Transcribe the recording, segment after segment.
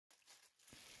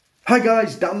Hi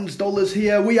guys, Dan's Dollars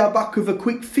here. We are back with a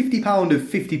quick £50 of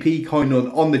 50p coin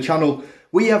on the channel.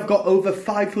 We have got over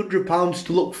 £500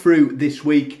 to look through this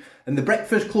week, and the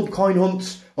Breakfast Club coin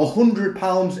hunts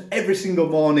 £100 every single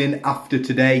morning after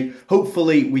today.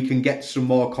 Hopefully we can get some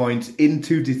more coins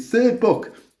into the third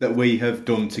book that we have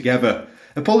done together.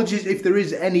 Apologies if there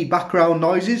is any background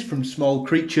noises from small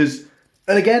creatures.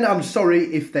 And again, I'm sorry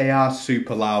if they are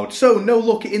super loud. So no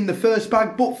luck in the first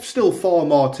bag, but still 4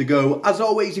 more to go. As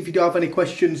always, if you do have any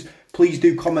questions, please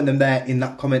do comment them there in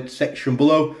that comment section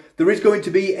below. There is going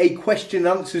to be a question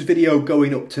and answers video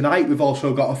going up tonight. We've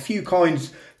also got a few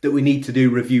coins that we need to do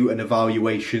review and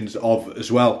evaluations of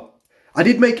as well. I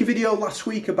did make a video last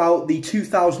week about the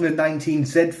 2019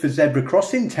 Z for Zebra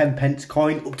Crossing 10 pence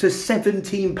coin, up to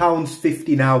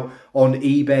 £17.50 now on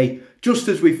eBay. Just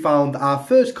as we found our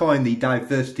first coin, the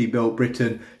Diversity Built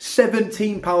Britain,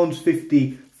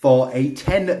 £17.50 for a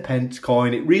 10 pence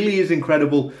coin. It really is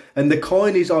incredible, and the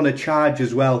coin is on a charge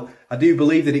as well. I do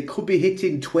believe that it could be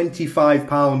hitting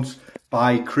 £25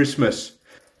 by Christmas.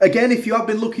 Again, if you have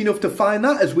been lucky enough to find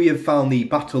that, as we have found the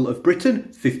Battle of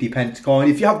Britain 50 pence coin,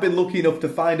 if you have been lucky enough to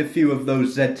find a few of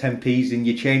those Z10p's in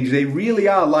your change, they really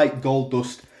are like gold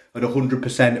dust and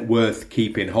 100% worth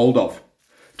keeping hold of.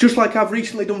 Just like I've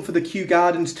recently done for the Kew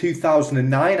Gardens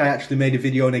 2009, I actually made a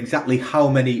video on exactly how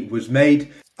many was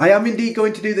made. I am indeed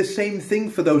going to do the same thing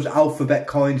for those alphabet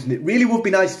coins, and it really would be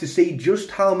nice to see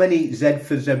just how many Z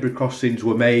for Zebra Crossings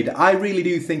were made. I really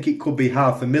do think it could be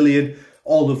 500,000,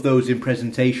 all of those in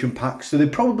presentation packs, so they're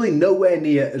probably nowhere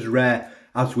near as rare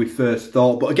as we first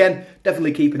thought. But again,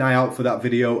 definitely keep an eye out for that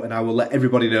video, and I will let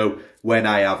everybody know when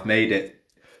I have made it.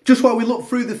 Just while we look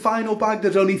through the final bag,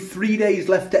 there's only 3 days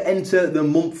left to enter the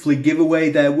monthly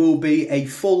giveaway. There will be a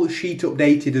full sheet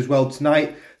updated as well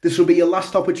tonight. This will be your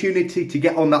last opportunity to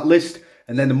get on that list,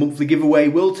 and then the monthly giveaway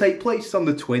will take place on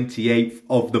the 28th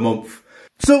of the month.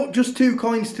 So, just 2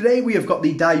 coins today. We have got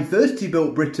the Diversity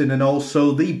Built Britain and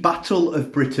also the Battle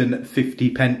of Britain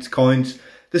 50 pence coins.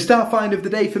 The star find of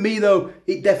the day for me though,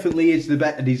 it definitely is the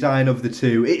better design of the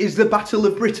two. It is the Battle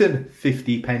of Britain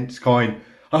 50 pence coin.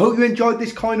 I hope you enjoyed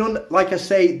this coin hunt. Like I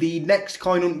say, the next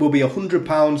coin hunt will be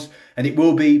 £100, and it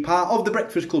will be part of the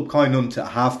Breakfast Club coin hunt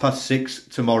at 6:30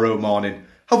 tomorrow morning.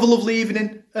 Have a lovely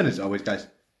evening, and as always guys,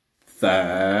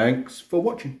 thanks for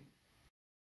watching.